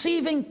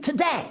receiving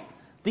today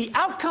the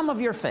outcome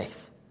of your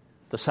faith,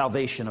 the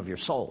salvation of your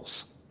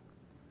souls.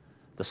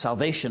 The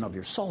salvation of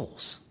your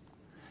souls.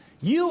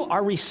 You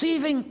are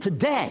receiving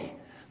today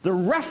the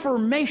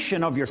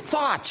reformation of your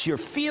thoughts, your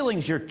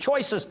feelings, your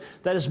choices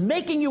that is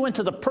making you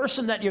into the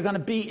person that you're going to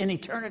be in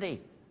eternity.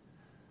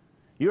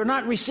 You're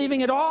not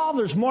receiving it all.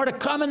 There's more to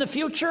come in the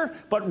future.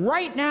 But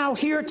right now,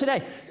 here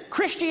today,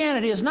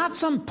 Christianity is not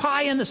some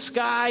pie in the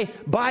sky,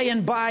 by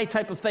and by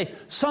type of faith.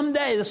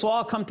 Someday this will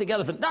all come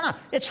together. No,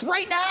 it's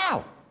right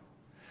now.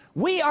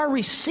 We are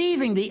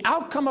receiving the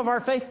outcome of our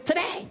faith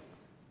today.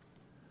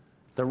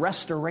 The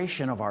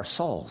restoration of our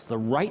souls, the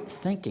right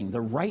thinking,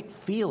 the right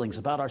feelings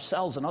about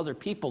ourselves and other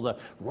people, the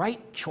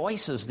right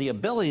choices, the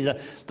ability,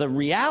 the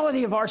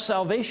reality of our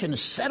salvation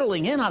is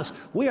settling in on us.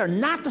 We are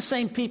not the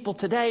same people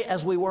today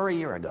as we were a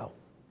year ago.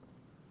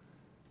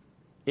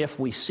 If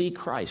we see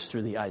Christ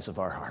through the eyes of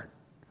our heart,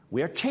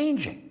 we are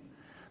changing.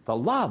 The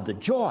love, the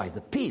joy,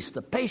 the peace,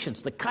 the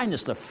patience, the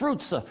kindness, the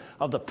fruits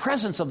of the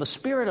presence of the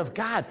Spirit of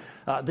God,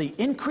 the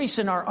increase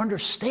in our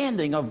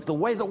understanding of the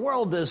way the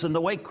world is and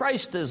the way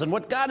Christ is and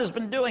what God has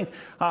been doing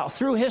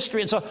through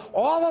history. And so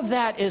all of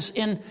that is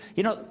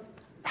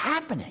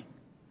happening.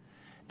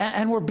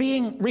 And we're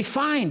being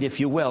refined, if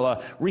you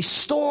will,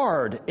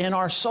 restored in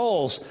our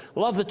souls.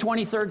 Love the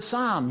 23rd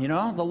Psalm,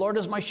 the Lord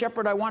is my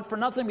shepherd, I want for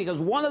nothing, because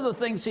one of the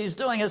things he's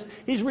doing is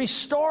he's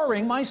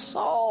restoring my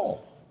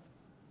soul.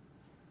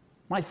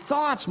 My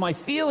thoughts, my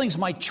feelings,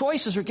 my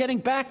choices are getting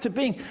back to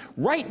being.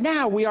 Right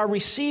now, we are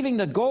receiving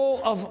the goal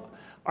of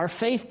our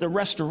faith, the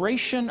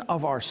restoration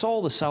of our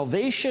soul, the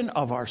salvation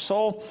of our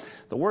soul.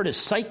 The word is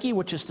psyche,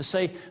 which is to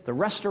say the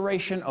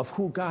restoration of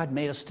who God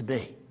made us to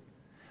be.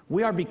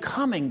 We are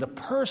becoming the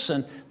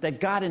person that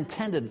God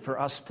intended for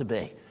us to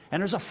be. And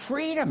there's a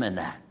freedom in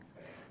that.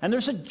 And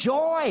there's a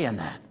joy in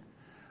that,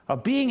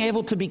 of being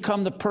able to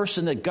become the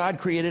person that God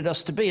created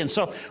us to be. And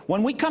so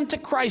when we come to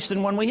Christ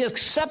and when we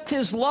accept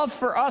his love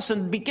for us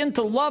and begin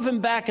to love him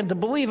back and to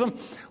believe him,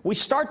 we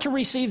start to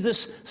receive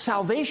this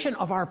salvation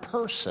of our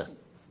person.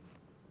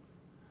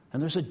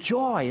 And there's a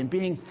joy in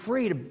being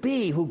free to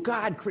be who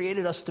God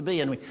created us to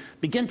be. And we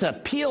begin to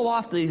peel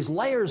off these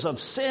layers of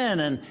sin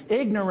and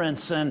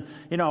ignorance and,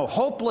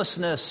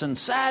 hopelessness and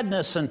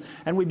sadness. And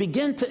we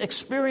begin to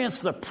experience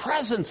the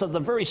presence of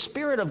the very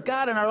Spirit of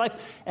God in our life.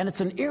 And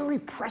it's an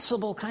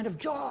irrepressible kind of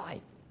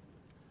joy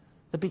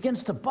that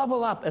begins to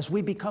bubble up as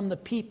we become the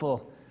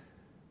people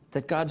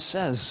that God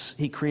says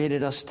he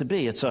created us to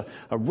be. It's a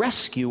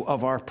rescue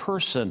of our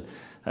person.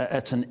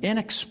 It's an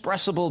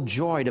inexpressible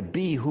joy to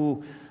be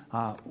who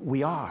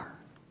we are.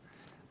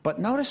 But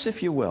notice,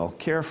 if you will,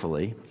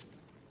 carefully,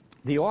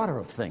 the order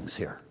of things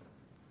here.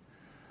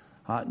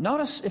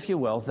 Notice, if you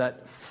will,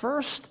 that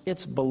first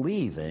it's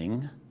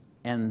believing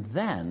and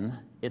then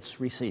it's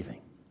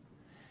receiving.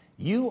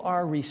 You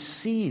are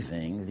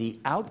receiving the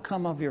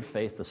outcome of your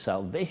faith, the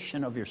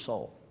salvation of your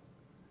soul.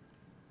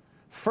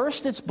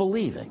 First it's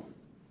believing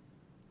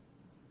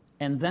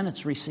and then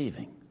it's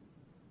receiving.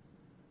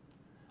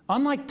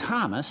 Unlike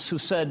Thomas, who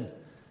said,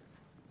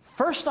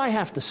 first I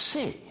have to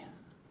see,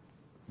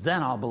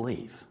 then I'll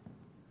believe.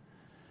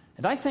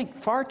 And I think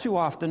far too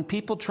often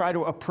people try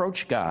to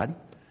approach God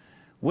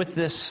with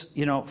this,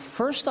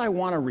 first I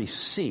want to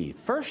receive.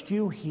 First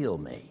you heal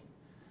me.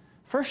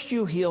 First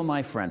you heal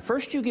my friend.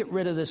 First you get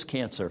rid of this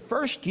cancer.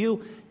 First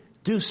you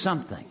do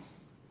something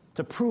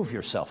to prove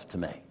yourself to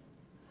me.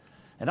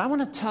 And I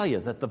want to tell you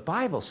that the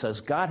Bible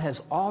says God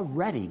has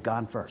already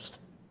gone first.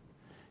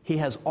 He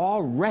has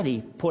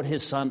already put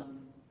his Son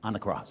on the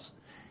cross.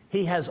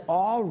 He has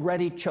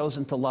already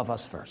chosen to love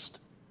us first.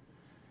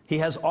 He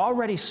has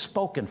already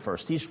spoken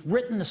first. He's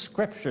written the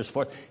scriptures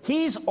for us.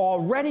 He's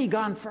already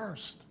gone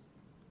first.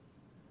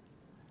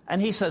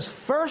 And he says,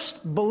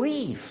 first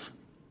believe,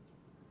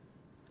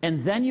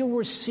 and then you'll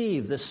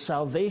receive this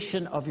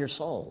salvation of your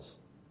souls,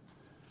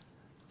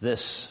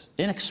 this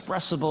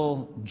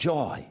inexpressible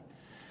joy.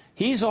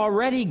 He's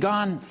already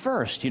gone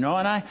first, and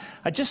I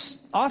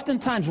just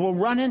oftentimes will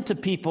run into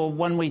people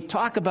when we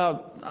talk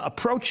about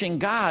approaching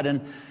God,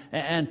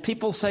 and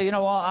people say,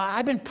 well,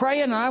 I've been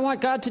praying and I want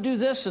God to do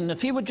this, and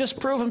if he would just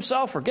prove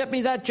himself or get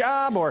me that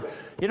job or,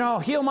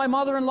 heal my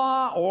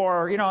mother-in-law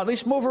or, at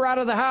least move her out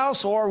of the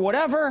house or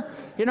whatever,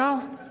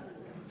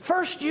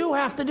 first you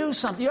have to do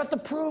something. You have to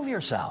prove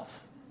yourself.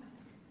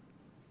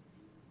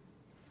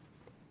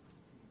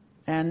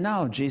 And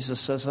no, Jesus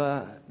says,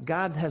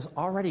 God has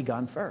already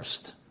gone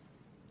first.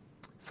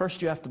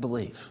 First, you have to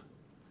believe.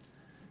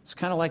 It's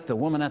kind of like the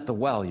woman at the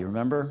well, you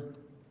remember?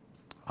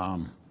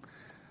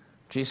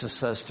 Jesus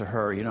says to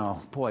her,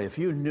 boy, if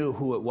you knew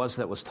who it was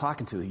that was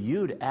talking to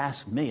you, you'd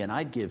ask me, and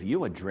I'd give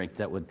you a drink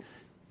that would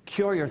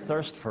cure your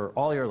thirst for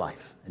all your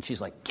life. And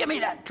she's like, give me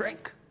that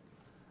drink.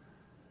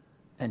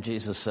 And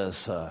Jesus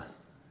says,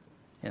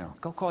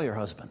 go call your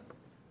husband.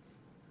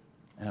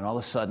 And all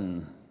of a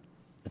sudden,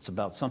 it's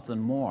about something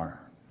more.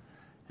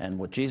 And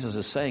what Jesus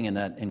is saying in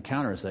that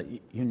encounter is that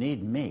you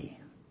need me.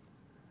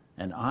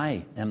 And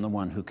I am the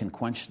one who can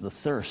quench the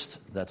thirst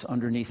that's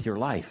underneath your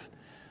life.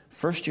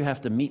 First, you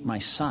have to meet my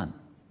Son,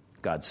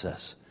 God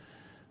says.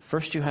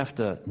 First, you have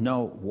to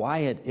know why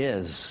it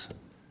is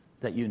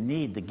that you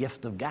need the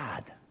gift of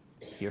God,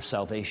 your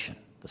salvation,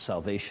 the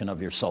salvation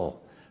of your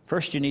soul.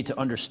 First, you need to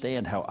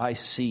understand how I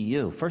see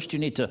you. First, you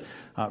need to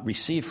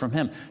receive from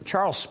Him.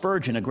 Charles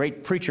Spurgeon, a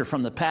great preacher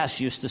from the past,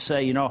 used to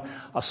say,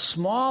 a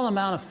small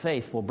amount of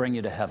faith will bring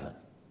you to heaven.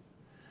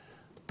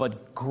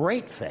 But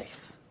great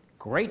faith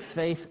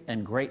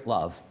and great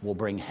love will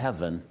bring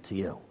heaven to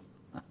you.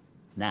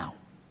 Now.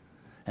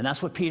 And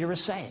that's what Peter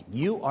is saying.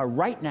 You are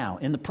right now,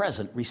 in the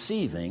present,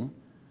 receiving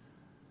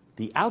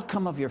the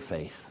outcome of your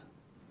faith,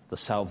 the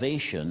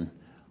salvation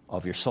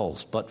of your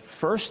souls. But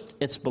first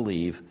it's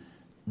believe,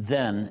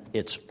 then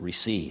it's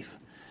receive.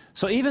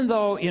 So even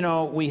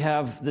though, we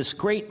have this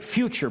great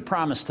future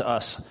promised to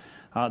us,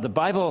 the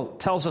Bible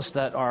tells us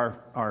that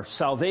our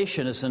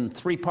salvation is in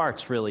three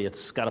parts, really.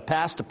 It's got a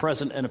past, a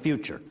present, and a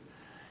future.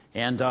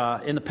 And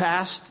in the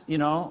past,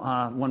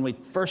 when we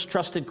first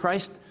trusted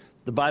Christ,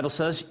 the Bible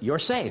says you're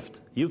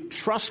saved. You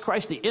trust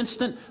Christ the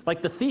instant,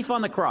 like the thief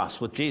on the cross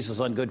with Jesus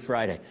on Good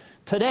Friday.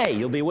 Today,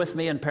 you'll be with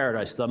me in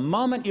paradise. The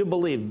moment you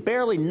believe,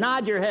 barely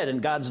nod your head in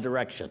God's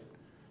direction,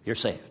 you're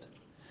saved.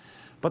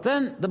 But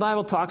then the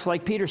Bible talks,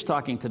 like Peter's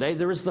talking today,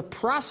 there is the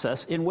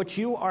process in which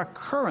you are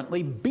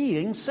currently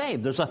being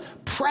saved. There's a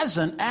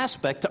present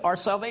aspect to our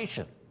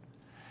salvation.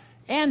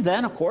 And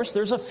then, of course,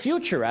 there's a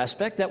future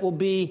aspect that will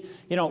be,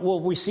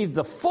 we'll receive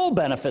the full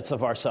benefits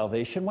of our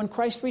salvation when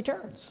Christ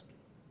returns.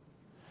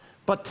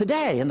 But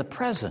today, in the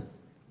present,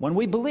 when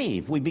we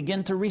believe, we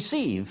begin to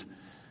receive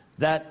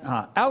that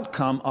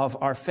outcome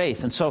of our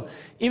faith. And so,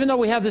 even though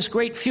we have this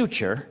great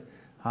future,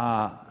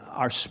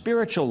 our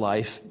spiritual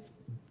life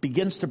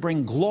begins to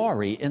bring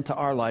glory into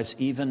our lives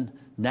even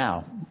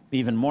now,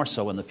 even more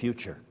so in the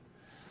future.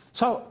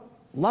 So,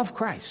 love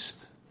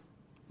Christ.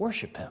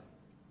 Worship Him.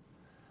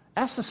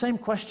 Ask the same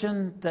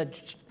question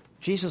that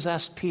Jesus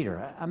asked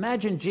Peter.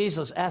 Imagine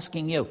Jesus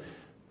asking you,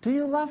 do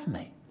you love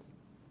me?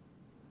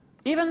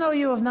 Even though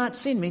you have not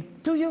seen me,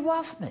 do you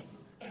love me?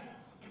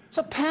 It's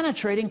a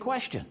penetrating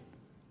question.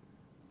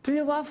 Do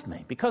you love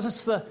me? Because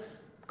it's the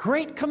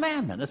great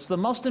commandment. It's the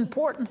most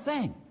important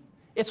thing.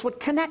 It's what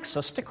connects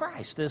us to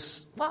Christ,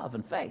 is love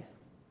and faith.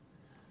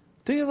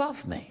 Do you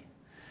love me?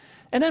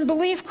 And then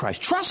believe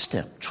Christ. Trust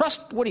Him.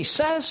 Trust what He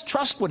says.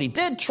 Trust what He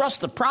did.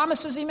 Trust the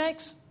promises He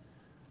makes.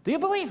 Do you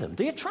believe Him?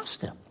 Do you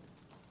trust Him?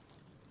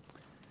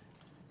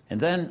 And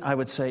then I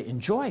would say,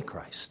 enjoy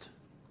Christ.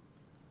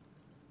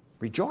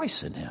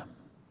 Rejoice in Him.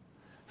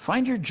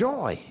 Find your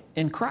joy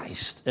in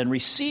Christ and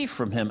receive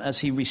from Him as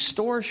He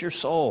restores your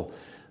soul.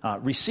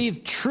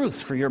 Receive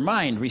truth for your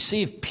mind.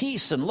 Receive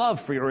peace and love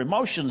for your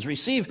emotions.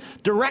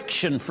 Receive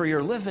direction for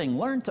your living.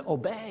 Learn to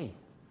obey.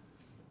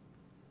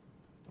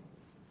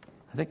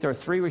 I think there are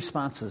three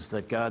responses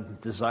that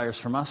God desires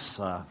from us.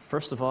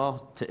 First of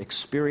all, to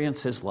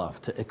experience His love,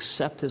 to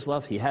accept His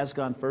love. He has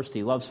gone first.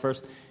 He loves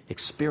first.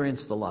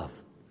 Experience the love.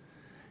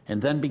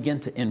 And then begin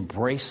to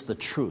embrace the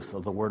truth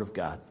of the Word of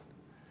God.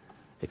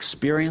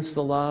 Experience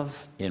the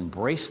love,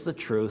 embrace the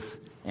truth,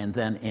 and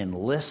then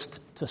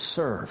enlist to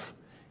serve.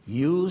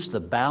 Use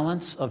the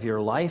balance of your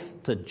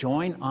life to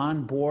join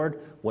on board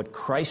what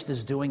Christ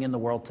is doing in the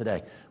world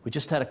today. We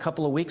just had a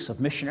couple of weeks of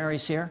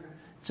missionaries here.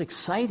 It's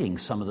exciting,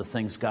 some of the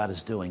things God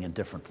is doing in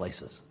different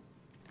places.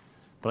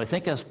 But I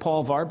think as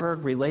Paul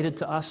Warburg related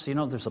to us,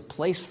 there's a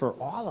place for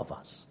all of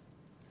us.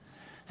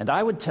 And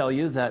I would tell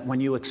you that when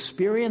you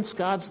experience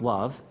God's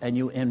love and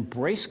you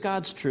embrace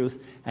God's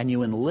truth and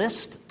you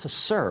enlist to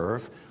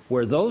serve,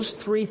 where those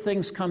three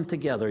things come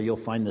together, you'll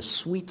find the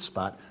sweet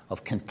spot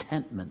of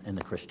contentment in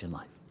the Christian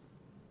life.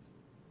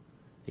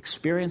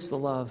 Experience the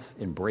love,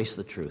 embrace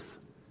the truth,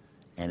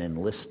 and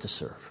enlist to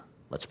serve.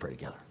 Let's pray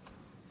together.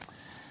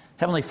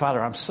 Heavenly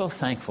Father, I'm so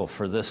thankful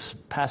for this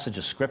passage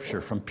of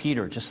Scripture from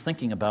Peter, just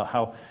thinking about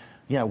how,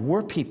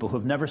 we're people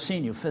who've never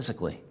seen you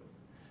physically.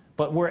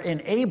 But we're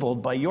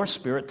enabled by your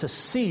Spirit to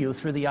see you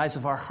through the eyes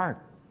of our heart.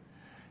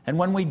 And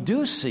when we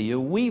do see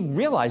you, we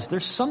realize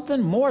there's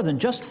something more than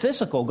just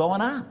physical going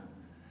on.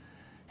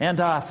 And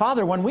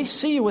Father, when we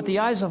see you with the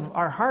eyes of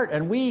our heart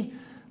and we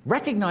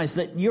recognize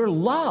that your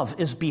love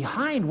is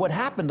behind what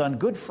happened on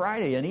Good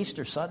Friday and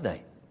Easter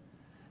Sunday,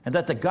 and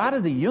that the God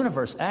of the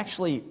universe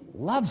actually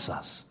loves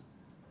us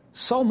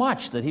so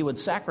much that He would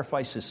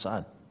sacrifice His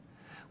Son.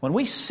 When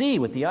we see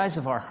with the eyes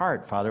of our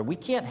heart, Father, we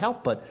can't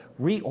help but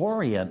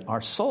reorient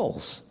our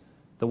souls,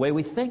 the way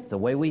we think, the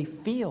way we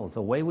feel,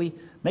 the way we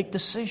make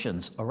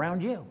decisions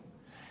around you.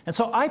 And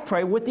so I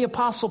pray with the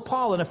Apostle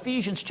Paul in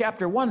Ephesians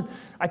chapter 1,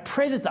 I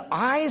pray that the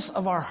eyes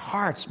of our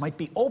hearts might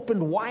be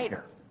opened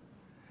wider,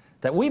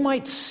 that we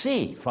might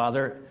see,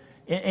 Father,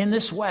 in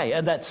this way,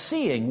 and that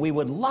seeing we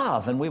would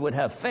love and we would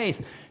have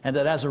faith, and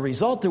that as a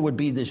result there would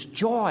be this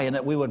joy, and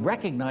that we would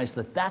recognize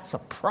that that's a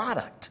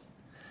product.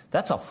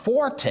 That's a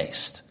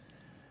foretaste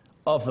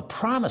of the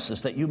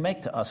promises that you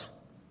make to us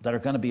that are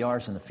going to be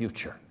ours in the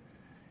future.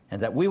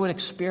 And that we would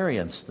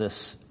experience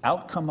this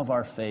outcome of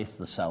our faith,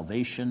 the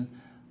salvation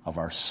of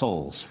our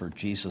souls. For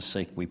Jesus'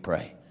 sake we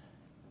pray.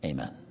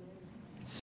 Amen.